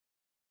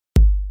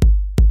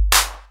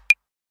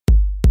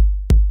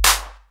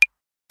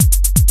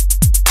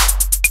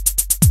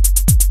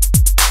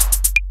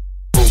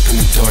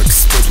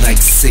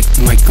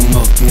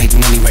Mikeamok, make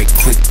money right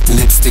quick.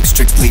 Lipstick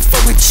strictly for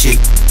a chick.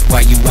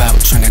 Why you out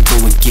tryna go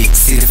and get?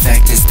 See, the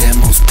fact is that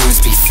most boys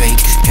be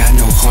fake. Got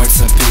no hearts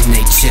up in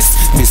they chest.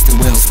 Mr.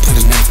 Wells put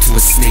a knife to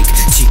a snake.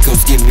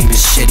 Chicos give me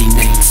machete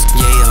names.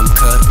 Yeah, I'm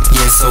cut.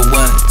 Yeah, so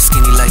what?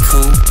 Skinny like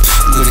who?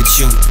 Look at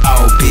you,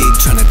 all big,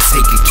 tryna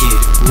take a kid,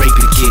 rape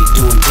a kid,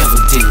 doing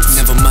devil things.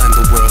 Never mind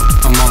the world,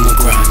 I'm on the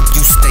grind.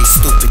 You stay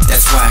stupid,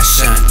 that's why I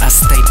shine. I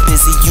stay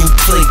busy, you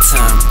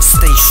playtime.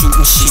 Stay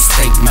shooting, she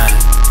stay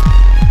mine.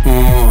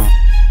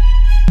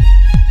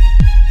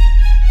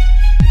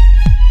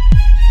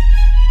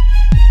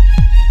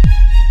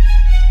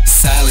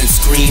 Silent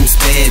screams,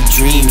 bad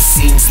dreams.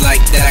 Seems like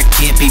that I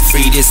can't be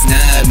free. It's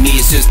not me,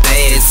 it's just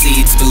bad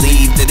seeds.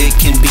 Believe that it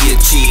can be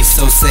achieved.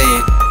 So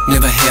sad,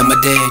 never had my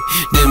dad.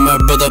 Then my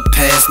brother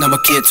passed, now I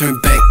can't turn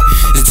back.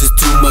 It's just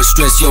too much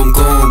stress, yo, I'm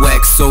going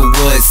whack. So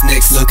what's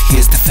next? Look,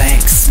 here's the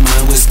facts.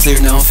 Mine was clear,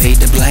 now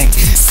fade to black.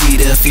 See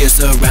the fears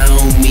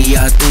around me,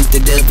 I think the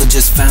devil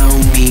just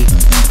found me.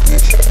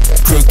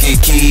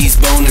 Crooked keys,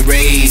 bone and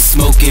raised,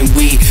 smoking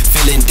weed,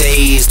 feeling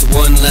dazed.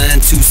 One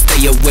line to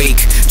stay awake,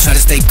 try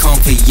to stay calm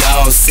for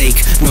y'all's sake.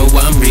 No,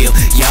 I'm real,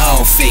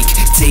 y'all fake.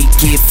 Take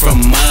it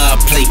from my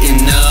plate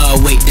and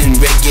I'll wait, then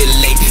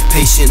regulate.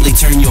 Patiently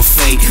turn your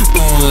fate.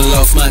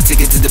 Lost my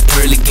ticket to the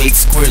pearly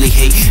gates. Squirrely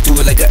hate, do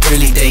it like an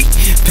early day.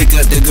 Pick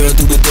up the girl,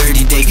 do a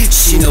dirty day.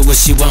 She know what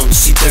she want,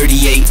 she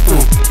 38.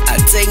 I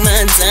take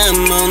my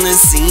time on the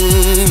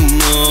scene,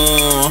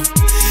 no.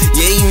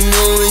 Yeah, you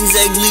know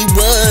exactly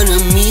what I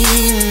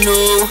mean,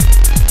 no.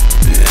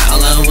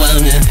 All I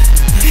wanna,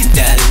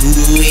 that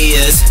who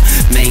is,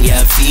 make ya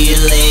feel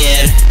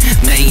it,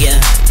 make ya.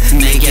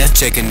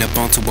 Checking up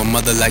onto a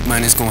mother like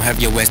mine is gonna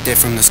have your ass dead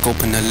from the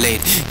scope and the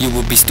lead. You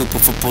would be stupid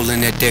for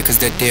pulling that there, cause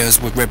that there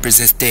is what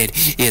represents dead.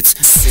 It's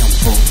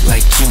simple,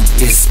 like you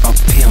is a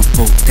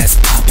pimple that's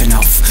popping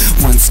off.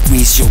 One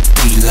squeeze you'll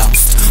be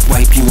lost.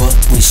 Wipe you up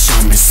with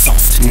Charmin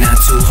soft. Not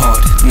too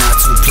hard, not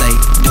to play.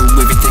 Do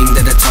everything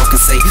that I talk and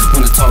say.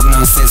 Wanna talk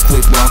nonsense,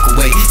 quick walk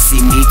away.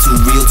 See me too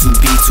real to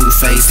be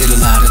two-faced. Did a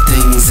lot of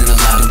things in a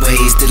lot of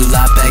ways. Did a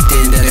lot back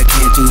then that I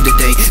can't do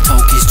today.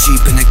 Talk is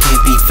cheap and I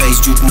can't be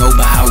faced. You know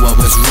by how I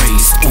was raised.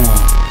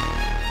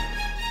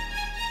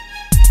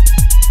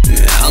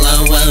 All I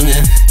wanna,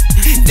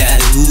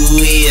 that who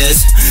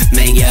is,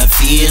 make ya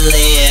feel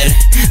it,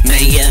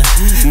 make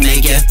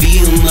ya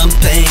feel my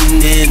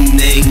pain and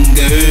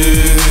anger,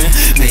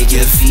 make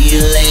ya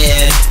feel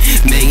it,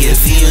 make ya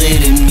feel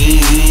it in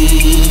me.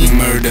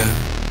 Murder,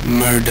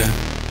 murder,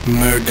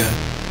 murder,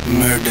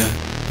 murder,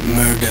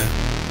 murder,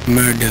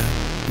 murder,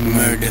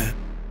 murder.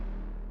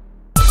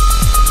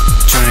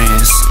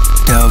 Trans,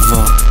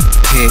 devil,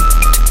 picked.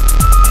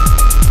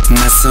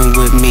 Messing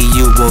with me,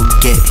 you will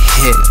get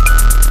hit.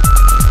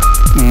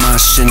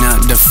 Mushing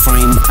out the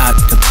frame, out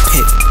the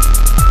pit.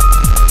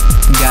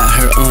 Got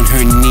her on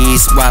her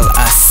knees while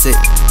I sit.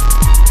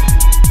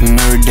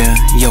 Murder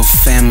your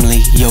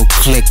family, your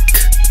clique.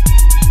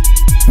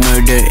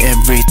 Murder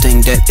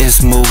everything that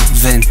is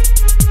moving.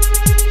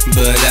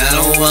 But I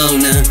don't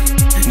wanna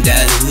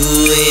die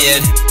who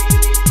it.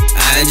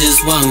 I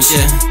just want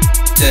you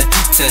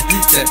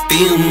to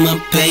feel my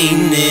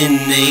pain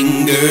and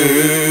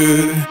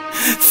anger.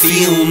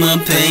 Feel my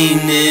pain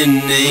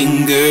and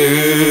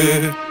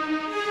anger.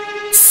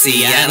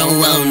 See, I don't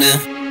wanna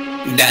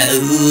die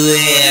with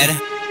it.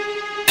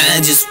 I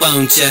just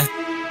want you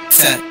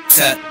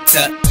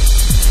to